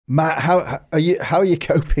Matt, how are you? How are you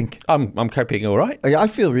coping? I'm coping all right. I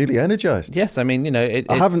feel really energized. Yes, I mean, I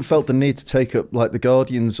haven't felt the need to take up like the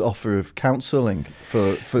Guardian's offer of counselling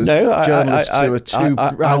for journalists who are too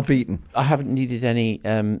browbeaten. I haven't needed any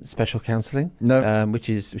special counselling. No, which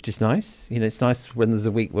is nice. It's nice when there's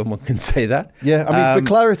a week when one can say that. Yeah, I mean, for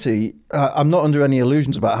clarity, I'm not under any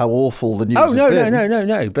illusions about how awful the news has been.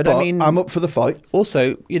 No. But I mean, I'm up for the fight.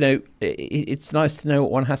 Also, it's nice to know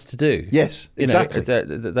what one has to do. Yes, exactly.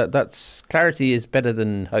 That's clarity is better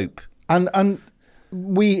than hope. And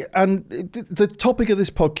the topic of this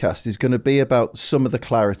podcast is going to be about some of the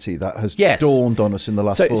clarity that has dawned on us in the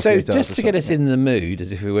last 48 hours. So just to get us in the mood,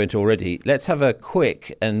 as if we weren't already, let's have a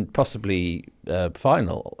quick and possibly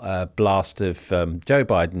final blast of Joe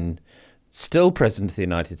Biden, still President of the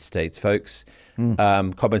United States, folks,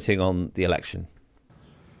 commenting on the election.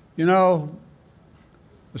 The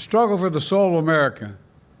struggle for the soul of America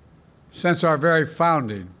since our very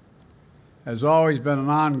founding has always been an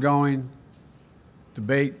ongoing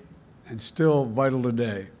debate and still vital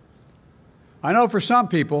today. I know for some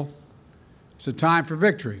people, it's a time for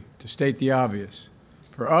victory, to state the obvious.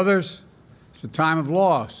 For others, it's a time of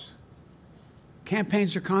loss.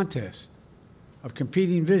 Campaigns are contests of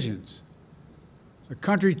competing visions. The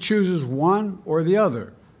country chooses one or the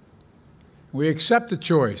other. We accept the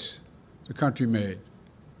choice the country made.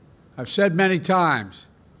 I've said many times,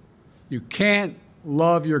 you can't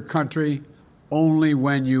love your country only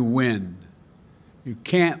when you win. You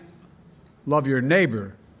can't love your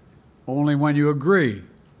neighbor only when you agree.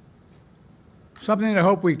 Something I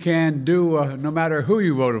hope we can do, no matter who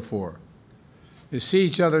you voted for, is see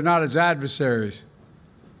each other not as adversaries,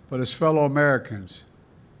 but as fellow Americans.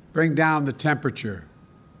 Bring down the temperature.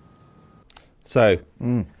 So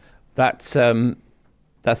that's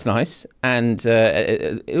nice. And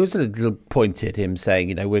it was a little pointed, him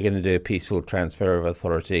saying, we're going to do a peaceful transfer of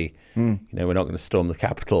authority. We're not going to storm the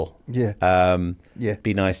Capitol.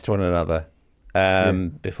 Be nice to one another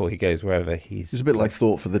before he goes wherever he's... It was a bit like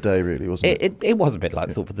thought for the day, really, wasn't it? It was a bit like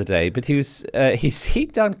thought for the day, but he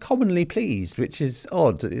seemed uncommonly pleased, which is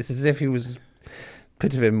odd. It's as if he was...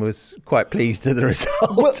 Bit of him was quite pleased with the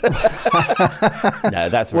result. No,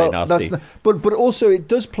 that's very nasty. But also it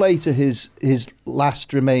does play to his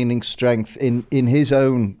last remaining strength in his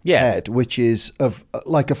own head, which is of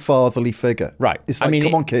like a fatherly figure. Right. It's like,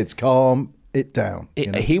 come on, kids, calm it down.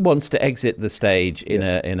 He wants to exit the stage in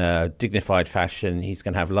a dignified fashion. He's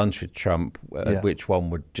going to have lunch with Trump, which one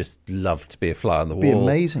would just love to be a fly on the wall. Be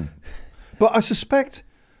amazing. But I suspect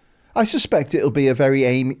it'll be a very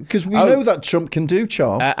aiming, because we know that Trump can do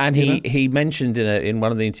charm. And he mentioned in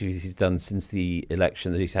one of the interviews he's done since the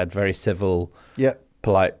election that he's had very civil,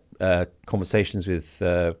 polite conversations with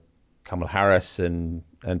Kamala Harris and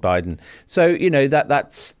Biden. So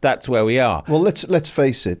that's where we are. Well, let's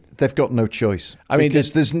face it, they've got no choice. I mean,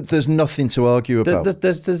 because there's nothing to argue about.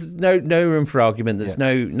 There's no room for argument. There's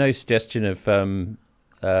no suggestion of.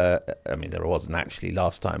 I mean, there wasn't actually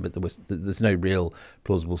last time, but there's no real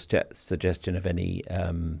plausible suggestion of any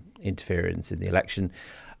interference in the election.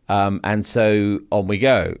 And so on we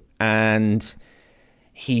go. And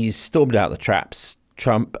he's stormed out the traps.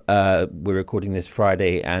 Trump, we're recording this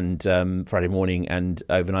Friday morning, and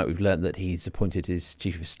overnight we've learned that he's appointed his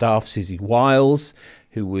chief of staff, Susie Wiles,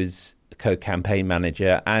 who was co-campaign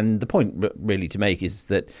manager. And the point really to make is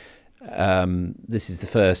that this is the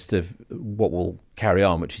first of what will carry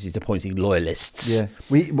on, which is he's appointing loyalists. Yeah,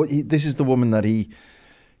 this is the woman that he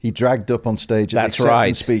dragged up on stage at the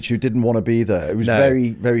acceptance speech, who didn't want to be there. It was very,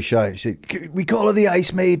 very shy. She said, "We call her the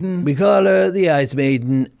Ice Maiden." We call her the Ice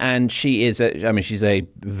Maiden, and she is she's a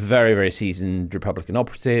very, very seasoned Republican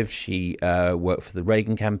operative. She worked for the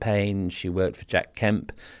Reagan campaign. She worked for Jack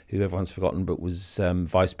Kemp, who everyone's forgotten, but was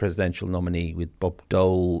vice presidential nominee with Bob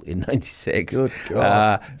Dole in '96. Good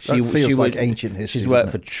God. That feels like ancient history. She's worked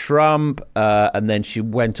for Trump, and then she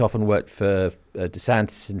went off and worked for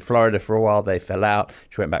DeSantis in Florida for a while. They fell out.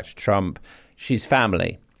 She went back to Trump. She's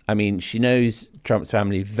family. I mean, she knows Trump's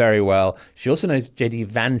family very well. She also knows J.D.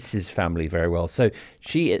 Vance's family very well. So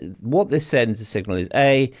what this sends a signal is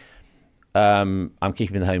A, I'm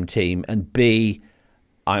keeping the home team, and B,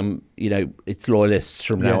 it's loyalists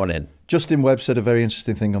from now on in. Justin Webb said a very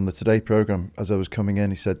interesting thing on the Today programme as I was coming in.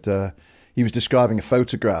 He said he was describing a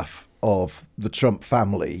photograph of the Trump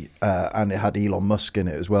family, and it had Elon Musk in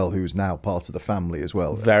it as well, who's now part of the family as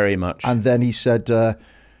well. Very much. And then he said,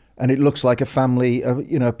 and it looks like a family,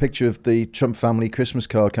 a picture of the Trump family Christmas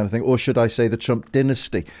card kind of thing, or should I say the Trump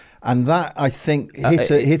dynasty? And that, I think, hits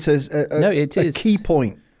a key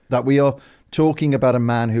point, that we are talking about a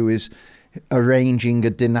man who is arranging a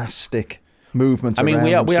dynastic movement. I mean,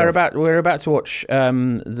 around we're himself. about to watch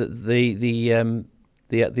the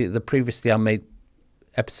previously unmade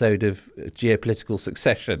episode of Geopolitical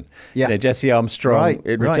Succession. Yeah. Jesse Armstrong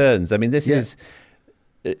returns. I mean, this is,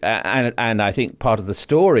 and I think part of the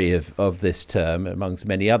story of this term, amongst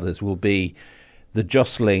many others, will be the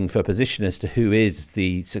jostling for position as to who is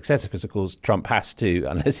the successor. Because of course Trump has to,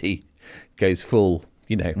 unless he goes full,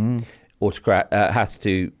 autocrat, has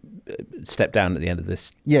to step down at the end of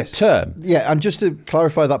this term. Yeah, and just to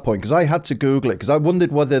clarify that point, because I had to Google it, because I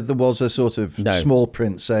wondered whether there was a sort of small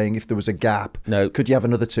print saying if there was a gap, could you have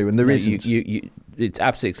another two? And there isn't. It's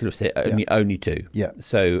absolutely explicit, only two. Yeah.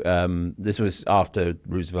 So this was after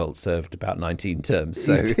Roosevelt served about 19 terms.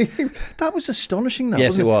 So that was astonishing. That,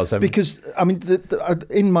 yes, wasn't it was. Because, I mean,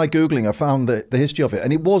 in my Googling, I found the history of it,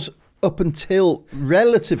 and it was up until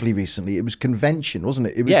relatively recently, it was convention, wasn't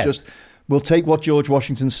it? It was just... We'll take what George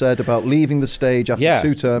Washington said about leaving the stage after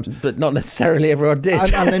 2 terms. But not necessarily everyone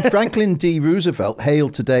did. And then Franklin D. Roosevelt,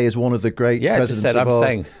 hailed today as one of the great presidents of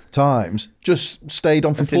our times, just stayed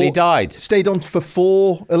on for until he died. Stayed on for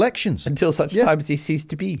 4 elections. Until such time as he ceased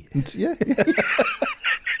to be.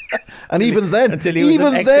 And even then,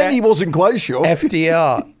 he wasn't quite sure.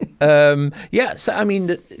 FDR. So I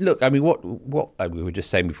mean, look, I mean, what we were just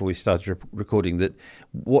saying before we started recording that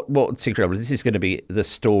what's incredible, this is going to be the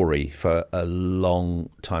story for a long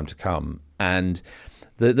time to come, and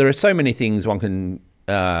there are so many things one can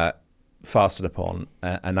fasten upon,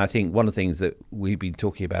 and I think one of the things that we've been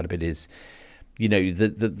talking about a bit is,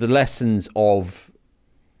 the lessons of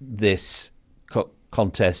this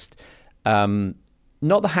contest.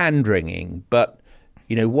 Not the hand-wringing, but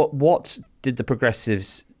what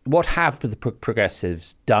have the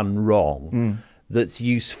progressives done wrong that's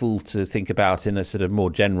useful to think about in a sort of more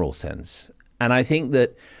general sense? And I think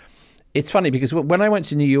that it's funny because when I went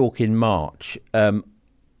to New York in March, there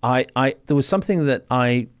was something that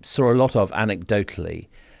I saw a lot of anecdotally,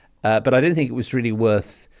 but I didn't think it was really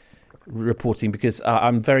worth reporting because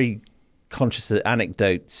I'm very conscious that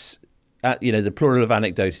anecdotes. The plural of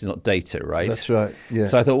anecdote is not data, right? That's right. Yeah.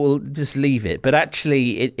 So I thought, well, just leave it. But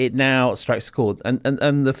actually, it now strikes a chord.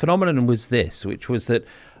 And the phenomenon was this, which was that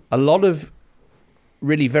a lot of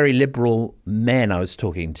really very liberal men I was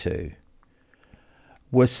talking to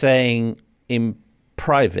were saying in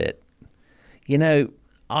private,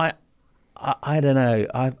 I don't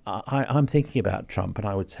know. I'm thinking about Trump, and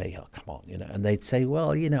I would say, oh, come on, and they'd say,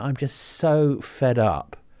 well, I'm just so fed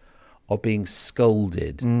up of being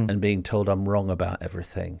scolded and being told I'm wrong about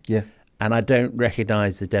everything. Yeah. And I don't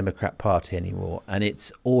recognize the Democrat Party anymore. And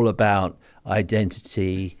it's all about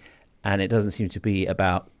identity, and it doesn't seem to be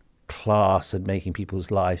about class and making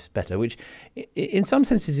people's lives better, which in some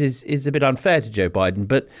senses is a bit unfair to Joe Biden,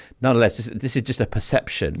 but nonetheless, this is just a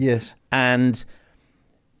perception. Yes. And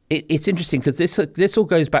it's interesting because this all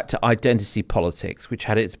goes back to identity politics, which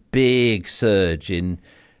had its big surge in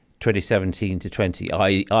 2017 to 20,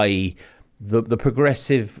 i.e. the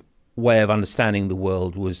progressive way of understanding the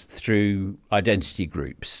world was through identity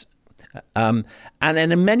groups. And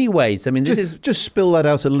then in many ways, I mean, just spill that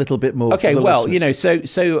out a little bit more. Okay, well,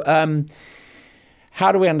 so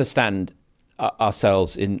how do we understand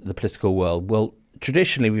ourselves in the political world? Well,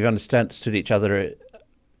 traditionally, we've understood each other.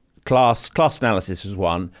 Class analysis was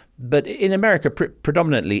one, but in America,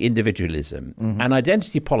 predominantly individualism and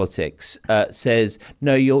identity politics says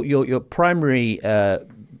no. Your primary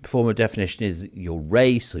form of definition is your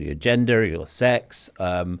race or your gender, or your sex,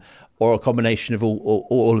 or a combination of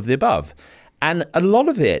all of the above. And a lot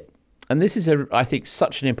of it, and this is I think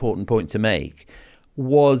such an important point to make,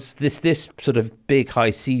 was this sort of big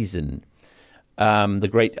high season, the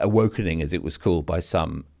Great Awakening, as it was called by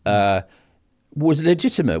some. Was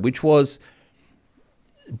legitimate, which was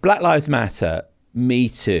Black Lives Matter, Me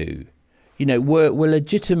Too, were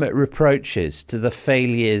legitimate reproaches to the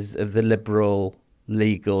failures of the liberal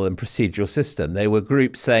legal and procedural system. They were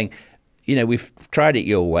groups saying, we've tried it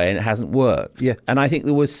your way and it hasn't worked. Yeah. And I think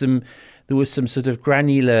there was some sort of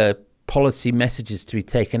granular policy messages to be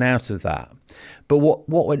taken out of that. But what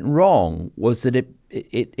went wrong was that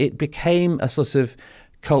it became a sort of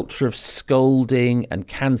culture of scolding and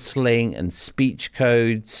cancelling and speech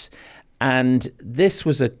codes, and this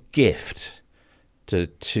was a gift to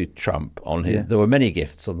Trump on him. Yeah. There were many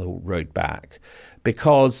gifts on the road back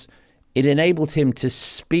because it enabled him to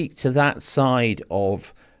speak to that side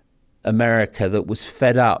of America that was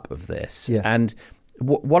fed up of this. Yeah. And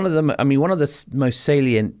one of the most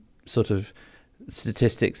salient sort of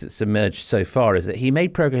statistics that's emerged so far is that he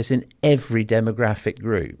made progress in every demographic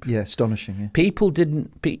group. Yeah, astonishing. Yeah. People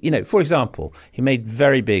didn't, for example, he made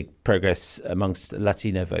very big progress amongst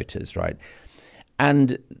Latino voters, right?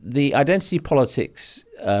 And the identity politics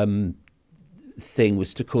thing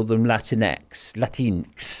was to call them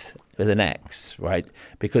Latinx with an X, right?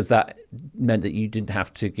 Because that meant that you didn't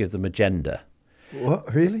have to give them a gender.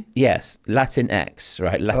 What, really? Yes, Latinx,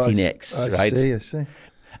 right? Latinx, right? I see.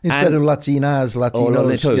 Instead of Latinas,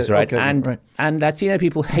 Latinos, right? Okay, and Latino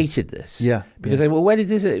people hated this, because they were, where did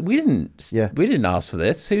this? We didn't ask for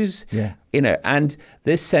this. Who's, and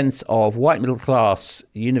this sense of white middle class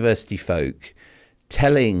university folk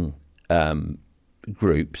telling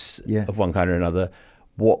groups of one kind or another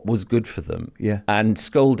what was good for them, and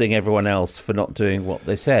scolding everyone else for not doing what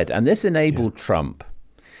they said, and this enabled Trump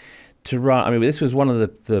to run. I mean, this was one of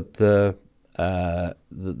the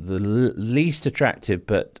least attractive,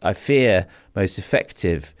 but I fear most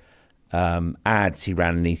effective ads he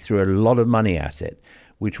ran, and he threw a lot of money at it,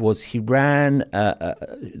 which was he ran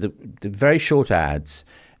the very short ads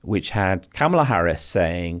which had Kamala Harris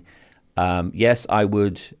saying, yes, I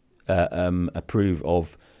would approve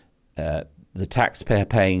of the taxpayer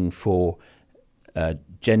paying for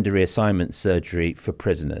gender reassignment surgery for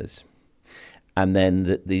prisoners. And then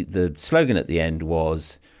the slogan at the end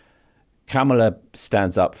was, Kamala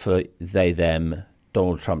stands up for they, them,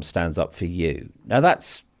 Donald Trump stands up for you. Now,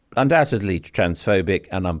 that's undoubtedly transphobic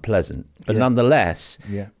and unpleasant, but nonetheless,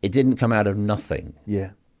 it didn't come out of nothing.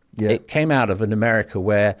 It came out of an America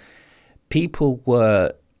where people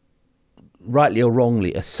were, rightly or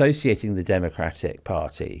wrongly, associating the Democratic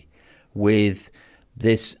Party with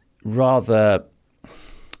this rather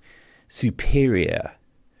superior,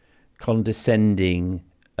 condescending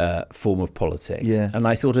form of politics. And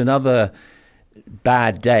I thought another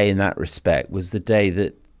bad day in that respect was the day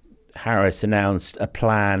that Harris announced a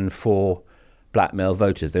plan for black male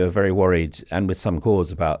voters. They were very worried, and with some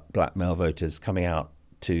cause, about black male voters coming out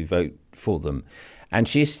to vote for them. And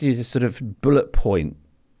she issued a sort of bullet point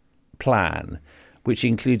plan which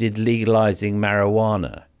included legalizing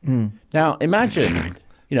marijuana. Now imagine,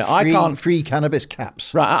 I can't free cannabis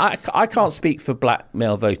caps. Right, I can't speak for black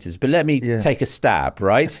male voters, but let me take a stab,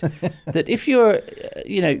 right? That if you're,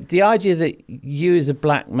 the idea that you as a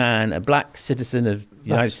black man, a black citizen of the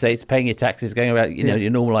United States, paying your taxes, going about, your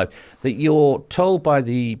normal life, that you're told by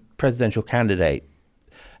the presidential candidate,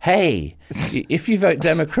 hey, if you vote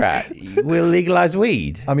Democrat, we'll legalize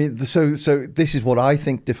weed. I mean, so this is what I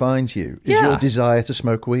think defines you, is your desire to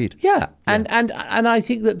smoke weed. And I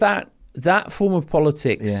think that form of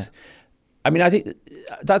politics, I mean, I think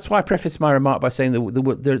that's why I prefaced my remark by saying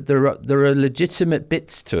that there are legitimate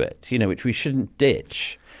bits to it, which we shouldn't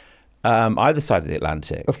ditch, either side of the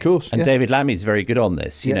Atlantic. Of course. And David Lammy is very good on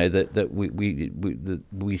this, that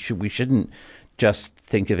we shouldn't just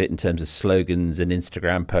think of it in terms of slogans and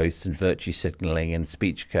Instagram posts and virtue signaling and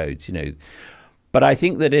speech codes, But I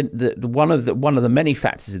think that one of the many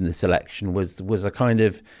factors in this election was a kind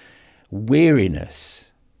of weariness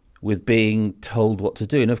with being told what to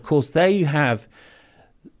do. And of course, there you have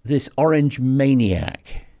this orange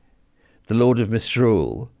maniac, the Lord of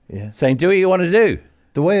Misrule, saying, do what you want to do.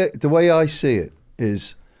 The way I see it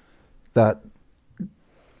is that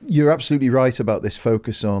you're absolutely right about this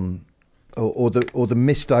focus on, or the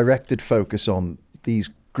misdirected focus on these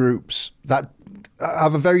groups that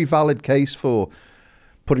have a very valid case for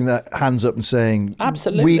putting their hands up and saying,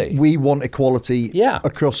 absolutely, we want equality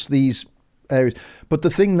across these areas. But the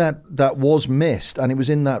thing that was missed, and it was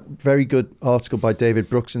in that very good article by David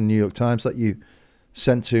Brooks in the New York Times that you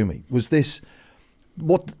sent to me, was this,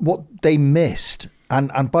 what they missed.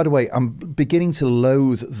 And by the way, I'm beginning to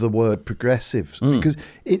loathe the word progressives because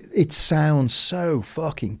it sounds so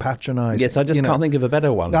fucking patronizing. Yes, I just can't think of a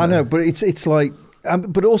better one. I know, but it's like,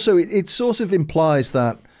 but also it sort of implies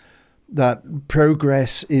that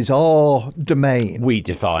progress is our domain. We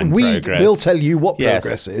define progress. We'll tell you what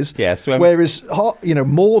progress is. Yes. Whereas,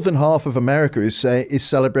 more than half of America is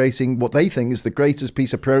celebrating what they think is the greatest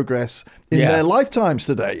piece of progress in their lifetimes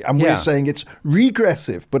today, and we're saying it's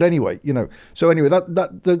regressive. But anyway, So anyway,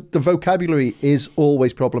 that the vocabulary is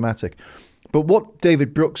always problematic. But what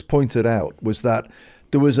David Brooks pointed out was that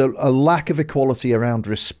there was a lack of equality around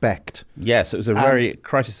respect. Yes, it was a very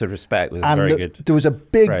crisis of respect. Was very good. There was a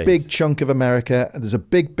big chunk of America, and there's a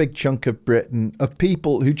big chunk of Britain, of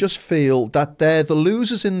people who just feel that they're the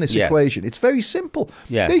losers in this equation. It's very simple.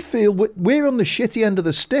 They feel we're on the shitty end of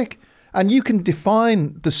the stick, and you can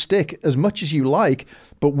define the stick as much as you like,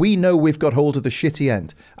 but we know we've got hold of the shitty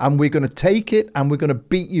end, and we're going to take it, and we're going to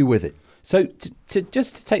beat you with it. So to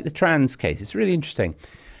take the trans case, it's really interesting.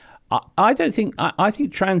 I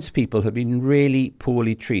think trans people have been really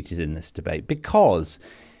poorly treated in this debate because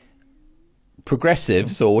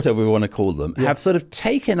progressives, or whatever we want to call them, have sort of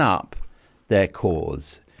taken up their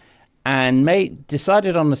cause and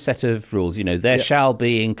decided on a set of rules. There shall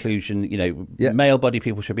be inclusion. Male body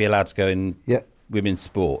people should be allowed to go in women's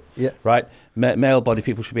sport. Right. Male body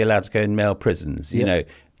people should be allowed to go in male prisons.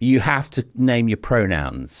 You have to name your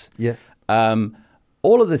pronouns.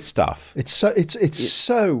 All of this stuff. It's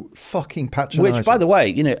so fucking patronising. Which, by the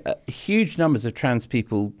way, huge numbers of trans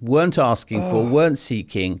people weren't asking for, weren't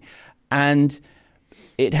seeking, and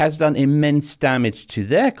it has done immense damage to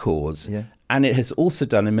their cause. And it has also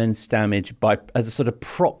done immense damage as a sort of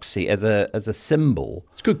proxy, as a symbol.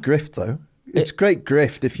 It's good grift, though. It's great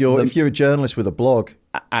grift if you're a journalist with a blog.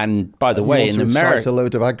 And by the way, in America, a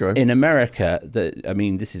load of aggro. In America,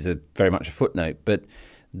 this is very much a footnote, but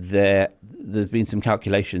there's been some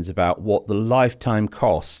calculations about what the lifetime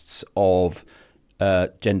costs of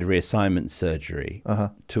gender reassignment surgery,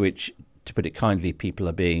 to which, to put it kindly, people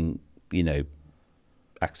are being,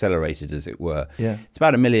 accelerated, as it were. It's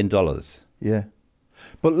about $1 million.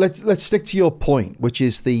 But let's stick to your point, which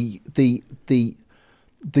is the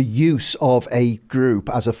use of a group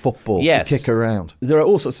as a football to kick around. There are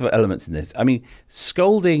all sorts of elements in this. I mean,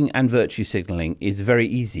 scolding and virtue signalling is very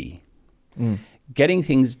easy. Getting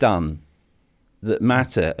things done that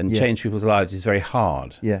matter and change people's lives is very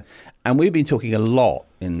hard. And we've been talking a lot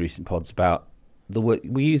in recent pods about the word.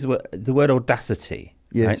 We use the word audacity.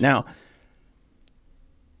 Right? Now,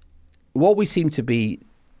 what we seem to be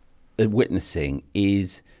witnessing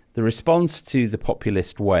is the response to the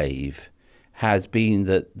populist wave has been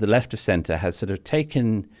that the left of centre has sort of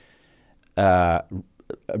taken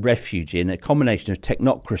refuge in a combination of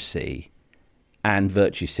technocracy and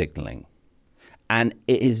virtue signalling. And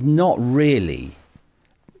it is not really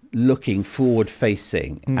looking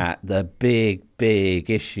forward-facing at the big, big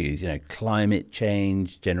issues, climate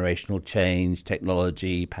change, generational change,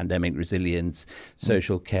 technology, pandemic resilience,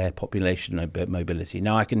 social care, population mobility.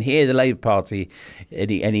 Now, I can hear the Labour Party,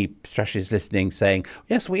 any strategists listening, saying,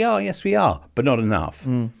 yes, we are, but not enough.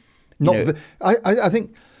 I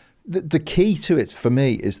think the key to it for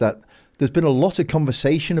me is that there's been a lot of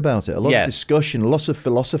conversation about it, a lot of discussion, a lot of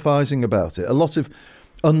philosophizing about it, a lot of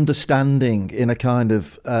understanding in a kind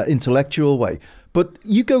of intellectual way. But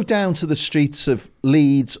you go down to the streets of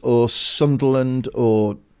Leeds or Sunderland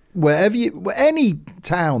or any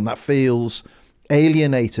town that feels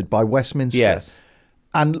alienated by Westminster,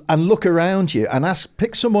 and look around you and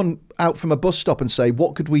pick someone out from a bus stop and say,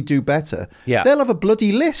 what could we do better? They'll have a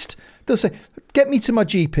bloody list. They'll say, get me to my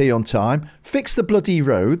GP on time, fix the bloody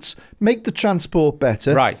roads, make the transport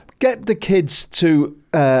better, get the kids to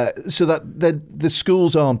so that the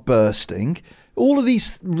schools aren't bursting. All of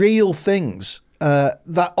these real things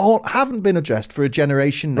that haven't been addressed for a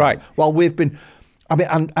generation now. While we've been,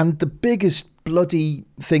 and the biggest bloody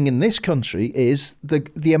thing in this country is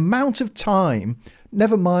the amount of time.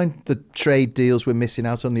 Never mind the trade deals we're missing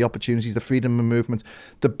out on, the opportunities, the freedom of movement.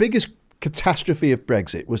 The biggest catastrophe of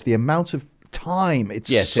Brexit was the amount of time it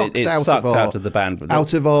sucked out of the bandwidth,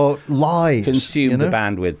 out of our lives, consumed the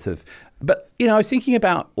bandwidth of. But I was thinking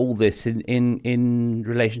about all this in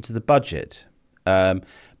relation to the budget,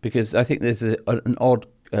 because I think there's an odd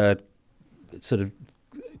sort of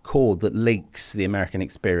chord that links the American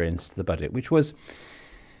experience to the budget, which was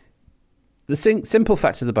the simple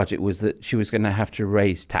fact of the budget was that she was going to have to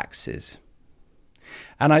raise taxes.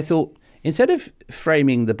 And I thought, instead of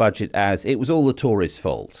framing the budget as it was all the Tories'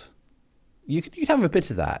 fault, you'd have a bit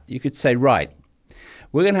of that. You could say, right,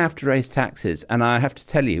 we're going to have to raise taxes, and I have to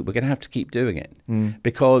tell you, we're going to have to keep doing it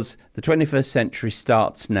because the 21st century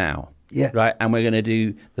starts now. Right. And we're going to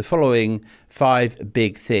do the following 5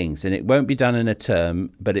 big things, and it won't be done in a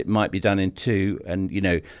term, but it might be done in 2.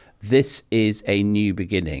 And, this is a new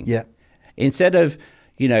beginning. Instead of,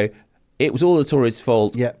 it was all the Tories'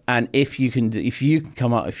 fault. And if you can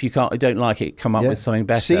come up, if you don't like it, come up with something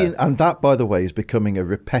better. And that, by the way, is becoming a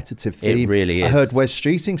repetitive theme. It really is. I heard Wes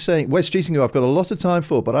Streeting, who I've got a lot of time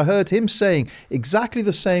for, but I heard him saying exactly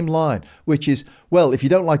the same line, which is, well, if you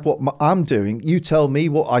don't like what I'm doing, you tell me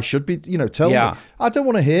what I should be, tell me. I don't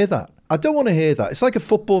want to hear that. I don't want to hear that. It's like a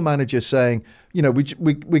football manager saying,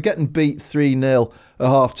 we're getting beat 3-0 at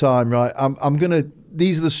half time, right?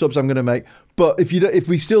 These are the subs I'm going to make. But if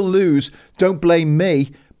we still lose, don't blame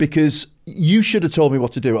me because you should have told me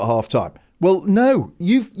what to do at half time. Well, no,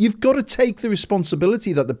 you've got to take the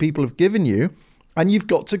responsibility that the people have given you, and you've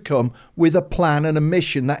got to come with a plan and a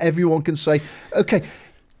mission that everyone can say, okay,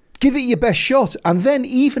 give it your best shot. And then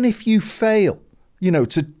even if you fail,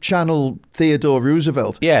 to channel Theodore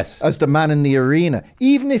Roosevelt as the man in the arena,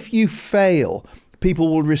 even if you fail, people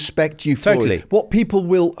will respect you for Totally. it. What people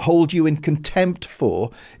will hold you in contempt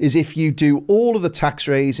for is if you do all of the tax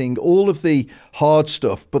raising, all of the hard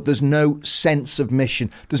stuff, but there's no sense of mission,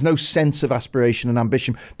 there's no sense of aspiration and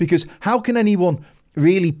ambition. Because how can anyone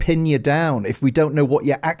really pin you down if we don't know what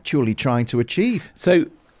you're actually trying to achieve? So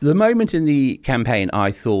the moment in the campaign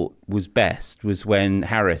I thought was best was when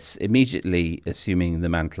Harris, immediately assuming the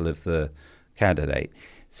mantle of the candidate,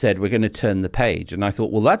 said, we're going to turn the page. And I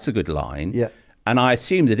thought, well, that's a good line. Yeah. And I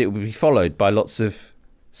assumed that it would be followed by lots of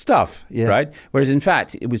stuff, Yeah. right? Whereas in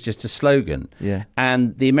fact, it was just a slogan. Yeah.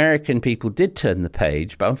 And the American people did turn the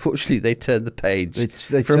page, but unfortunately they turned the page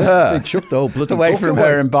They from her. They chucked the whole bloody away book from away.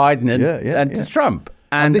 her and Biden and, Yeah, to Trump.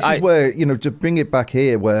 And this is where, to bring it back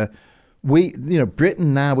here, where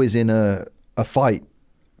Britain now is in a fight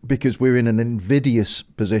because we're in an invidious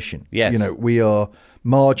position. Yes. We are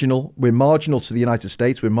marginal. We're marginal to the United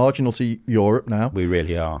States. We're marginal to Europe now. We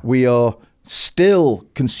really are. We are still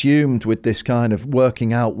consumed with this kind of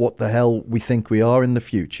working out what the hell we think we are in the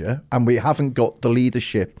future. And we haven't got the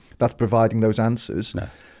leadership that's providing those answers. No.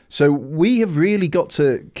 So we have really got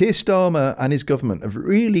to, Keir Starmer and his government have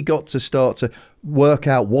really got to start to work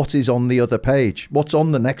out what is on the other page, what's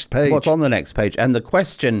on the next page. What's on the next page? And the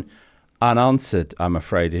question unanswered, I'm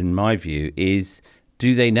afraid, in my view, is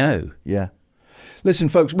do they know? Yeah. Listen,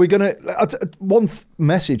 folks, we're going to,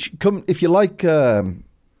 message, come, if you like,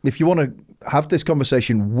 if you want to have this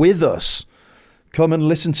conversation with us, come and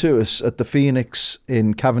listen to us at the Phoenix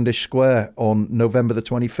in Cavendish Square on November the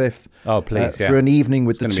 25th. Oh, please, for an evening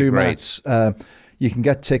with the gonna be two great. Matts. You can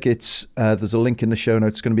get tickets. There's a link in the show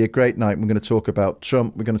notes. It's going to be a great night. We're going to talk about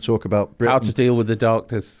Trump. We're going to talk about Britain. How to deal with the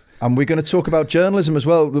darkness. And we're going to talk about journalism as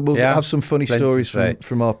well. We'll have some funny plenty to stories say.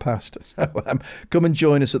 from our past. So, come and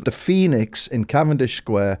join us at the Phoenix in Cavendish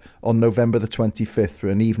Square on November the 25th for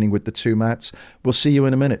an evening with the two Matts. We'll see you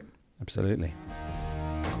in a minute. Absolutely.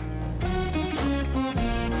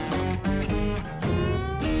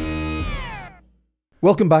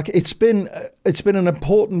 Welcome back. It's been an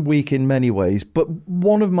important week in many ways, but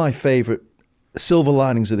one of my favourite silver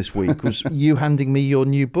linings of this week was you handing me your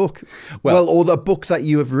new book. Or the book that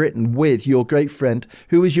you have written with your great friend.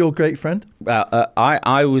 Who is your great friend?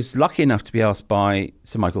 I was lucky enough to be asked by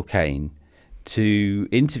Sir Michael Caine to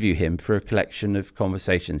interview him for a collection of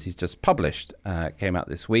conversations he's just published. Came out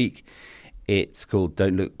this week. It's called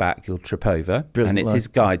Don't Look Back, You'll Trip Over. Brilliant and it's line. his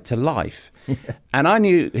guide to life. And I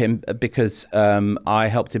knew him because I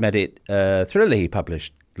helped him edit a thriller he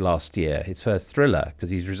published last year, his first thriller, because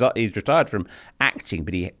he's retired from acting,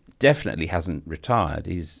 but he definitely hasn't retired.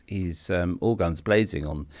 He's all guns blazing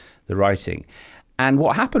on the writing. And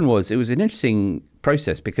what happened was, it was an interesting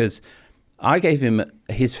process because I gave him,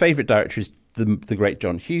 his favourite director is the great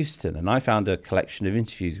John Huston, and I found a collection of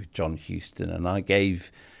interviews with John Huston, and I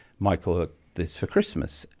gave Michael this for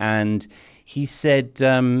Christmas, and he said,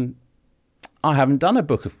 I haven't done a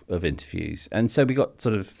book of interviews. And so we got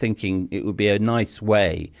sort of thinking it would be a nice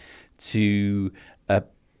way to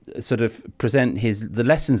sort of present the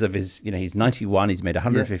lessons of his, he's 91, he's made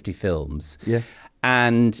 150 films. Yeah.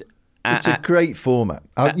 And It's a great format.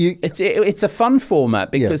 It's a fun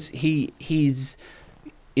format because he's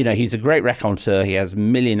a great raconteur. He has a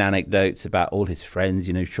million anecdotes about all his friends,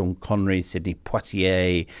 Sean Connery, Sidney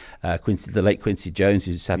Poitier, the late Quincy Jones,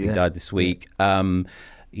 who sadly died this week. Roger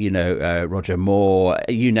Moore,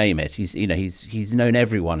 you name it. He's known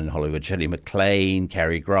everyone in Hollywood. Shirley MacLaine,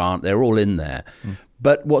 Cary Grant, they're all in there.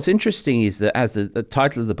 But what's interesting is that, as the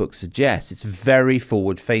title of the book suggests, it's very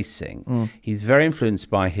forward-facing. He's very influenced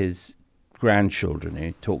by his grandchildren, who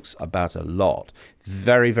he talks about a lot.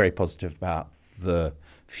 Very, very positive about the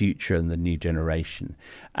future and the new generation.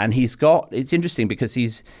 And it's interesting because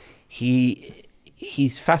he's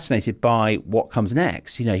fascinated by what comes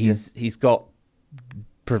next. He's got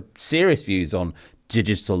serious views on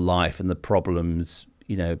digital life and the problems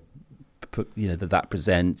that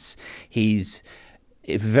presents. He's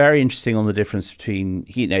very interesting on the difference between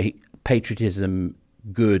patriotism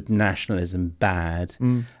good, nationalism bad.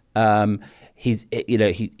 He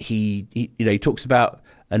talks about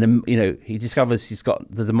he discovers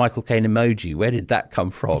there's a Michael Caine emoji. Where did that come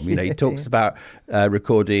from? He talks about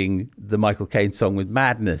recording the Michael Caine song with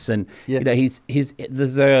Madness, and there's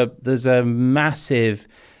a massive,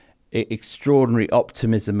 extraordinary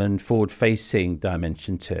optimism and forward-facing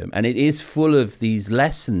dimension to him, and it is full of these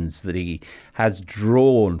lessons that he has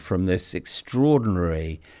drawn from this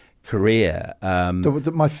extraordinary career.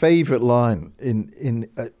 My favourite line in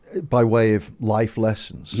by way of life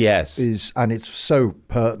lessons, yes, is, and it's so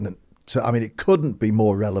pertinent to. I mean, it couldn't be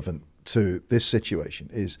more relevant to this situation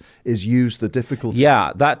is use the difficulty.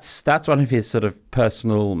 Yeah, that's one of his sort of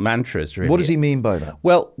personal mantras, really. What does he mean by that?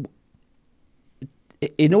 Well,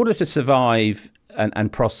 in order to survive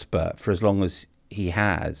and prosper for as long as he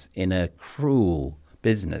has in a cruel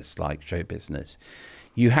business like show business,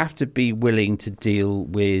 you have to be willing to deal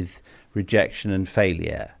with rejection and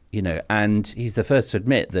failure, and he's the first to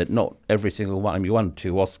admit that not every single one. I mean, he won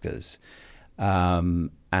 2 Oscars,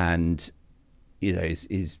 and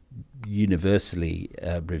is universally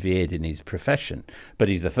revered in his profession. But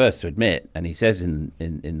he's the first to admit, and he says in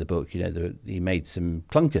the book, that he made some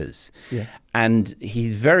clunkers. Yeah. And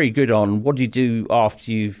he's very good on what do you do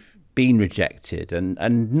after you've been rejected,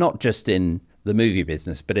 and not just in the movie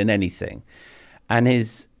business, but in anything. And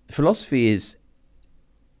his philosophy is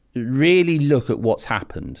really look at what's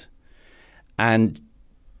happened and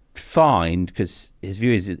find, because his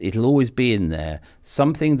view is it'll always be in there,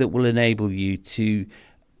 something that will enable you to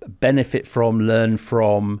benefit from, learn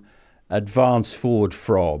from, advance forward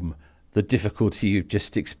from the difficulty you've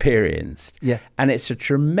just experienced. Yeah. And it's a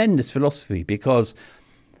tremendous philosophy because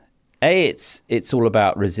it's all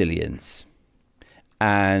about resilience,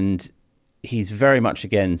 and he's very much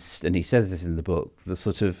against, and he says this in the book, the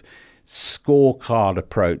sort of scorecard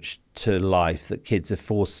approach to life that kids are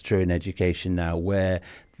forced through in education now, where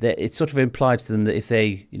it's sort of implied to them that if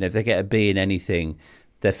they get a B in anything,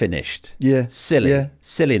 they're finished. Yeah.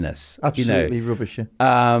 Silliness. Absolutely rubbish.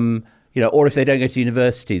 Yeah. Or if they don't go to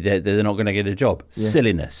university, they're not going to get a job. Yeah.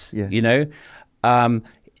 Silliness. Yeah.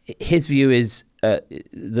 His view is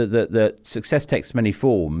that success takes many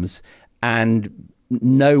forms, and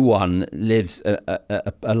no one lives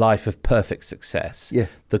a life of perfect success. Yeah.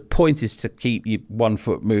 The point is to keep you one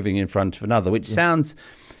foot moving in front of another, which sounds,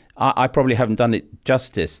 I probably haven't done it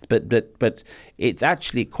justice, but it's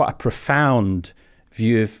actually quite a profound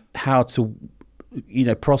view of how to,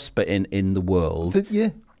 prosper in the world.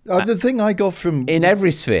 The thing I got from in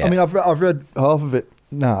every sphere. I mean, I've read half of it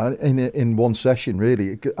now in one session,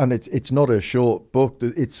 really, and it's not a short book.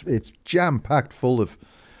 It's jam packed full of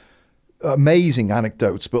amazing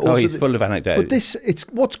anecdotes, but also he's full of anecdotes.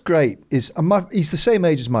 But what's great is he's the same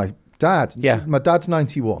age as my dad. Yeah, my dad's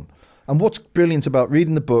 91, and what's brilliant about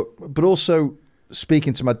reading the book, but also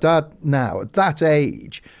speaking to my dad now at that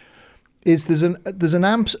age, is there's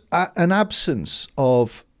an absence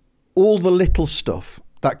of all the little stuff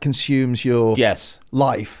that consumes your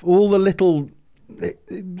life, all the little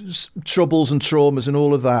troubles and traumas and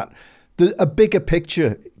all of that. A bigger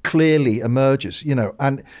picture clearly emerges,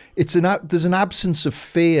 and there's an absence of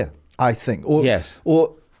fear, I think,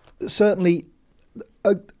 or certainly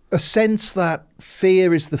a sense that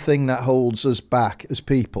fear is the thing that holds us back as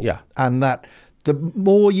people, and that the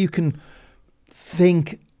more you can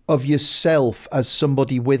think of yourself as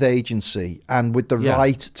somebody with agency and with the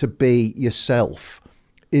right to be yourself,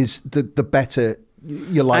 is the better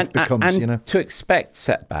your life becomes. And to expect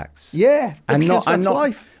setbacks, and that's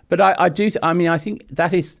life. But I think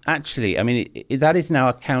that is actually, that is now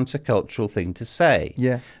a countercultural thing to say.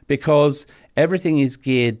 Yeah. Because everything is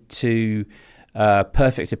geared to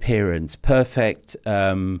perfect appearance, perfect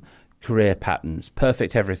career patterns,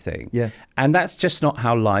 perfect everything. Yeah. And that's just not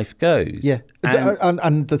how life goes. Yeah.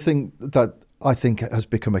 And the thing that I think has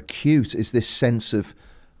become acute is this sense of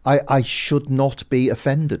I should not be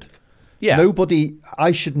offended. Yeah.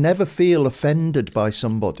 I should never feel offended by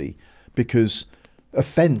somebody, because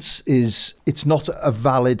offense it's not a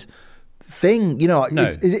valid thing. No.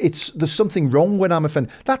 There's something wrong when I'm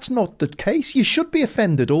offended. That's not the case. You should be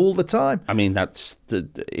offended all the time. I mean,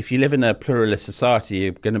 if you live in a pluralist society,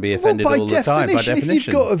 you're going to be offended all the time, by definition. If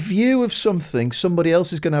you've got a view of something, somebody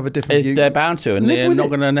else is going to have a different view. They're bound to, and they're not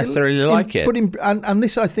going to necessarily like it. And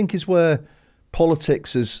this, I think, is where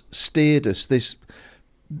politics has steered us.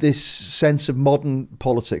 This sense of modern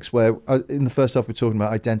politics, where in the first half we're talking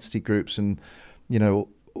about identity groups and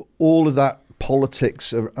all of that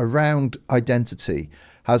politics around identity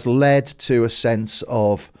has led to a sense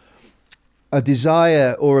of a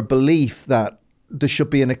desire or a belief that there should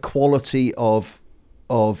be an equality of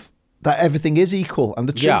that everything is equal. And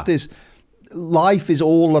the truth is, life is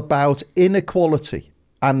all about inequality,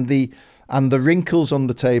 and the wrinkles on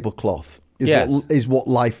the tablecloth is what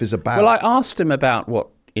life is about. Well, I asked him about what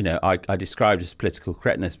I described as political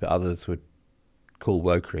correctness, but others would call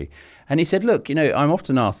wokery. And he said, look, I'm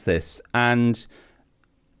often asked this, and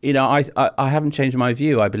I haven't changed my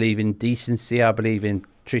view. I believe in decency. I believe in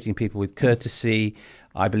treating people with courtesy.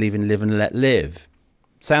 I believe in live and let live.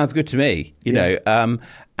 Sounds good to me,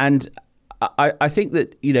 and I think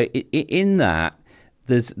that in that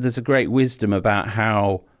there's a great wisdom about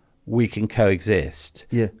how we can coexist.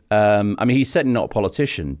 Yeah. I mean, he's certainly not a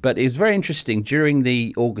politician, but it was very interesting during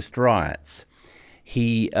the August riots.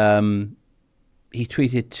 He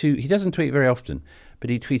tweeted two. He doesn't tweet very often, but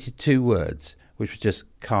he tweeted 2 words, which was just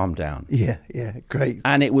 "calm down." Yeah, great.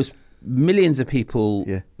 And it was millions of people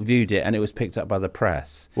Yeah. viewed it, and it was picked up by the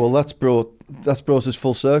press. Well, that's brought us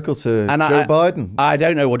full circle to Joe Biden. I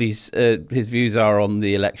don't know what his views are on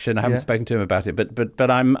the election. I haven't spoken to him about it, but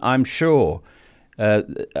I'm sure.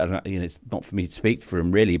 It's not for me to speak for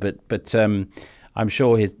him really, but I'm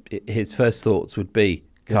sure his first thoughts would be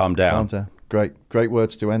calm down. Calm down. Great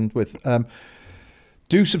words to end with.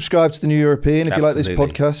 Do subscribe to the New European if you like this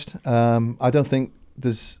podcast. I don't think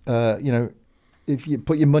there's if you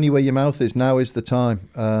put your money where your mouth is, now is the time.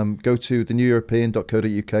 Go to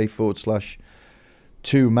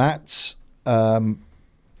theneweuropean.co.uk/2Matts.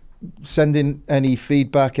 Send in any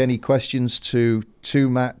feedback, any questions to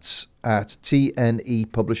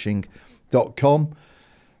 2Matts@tnepublishing.com.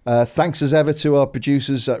 Thanks as ever to our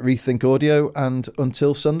producers at Rethink Audio, and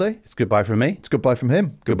until Sunday, It's goodbye from me. it's goodbye from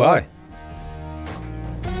him. Goodbye.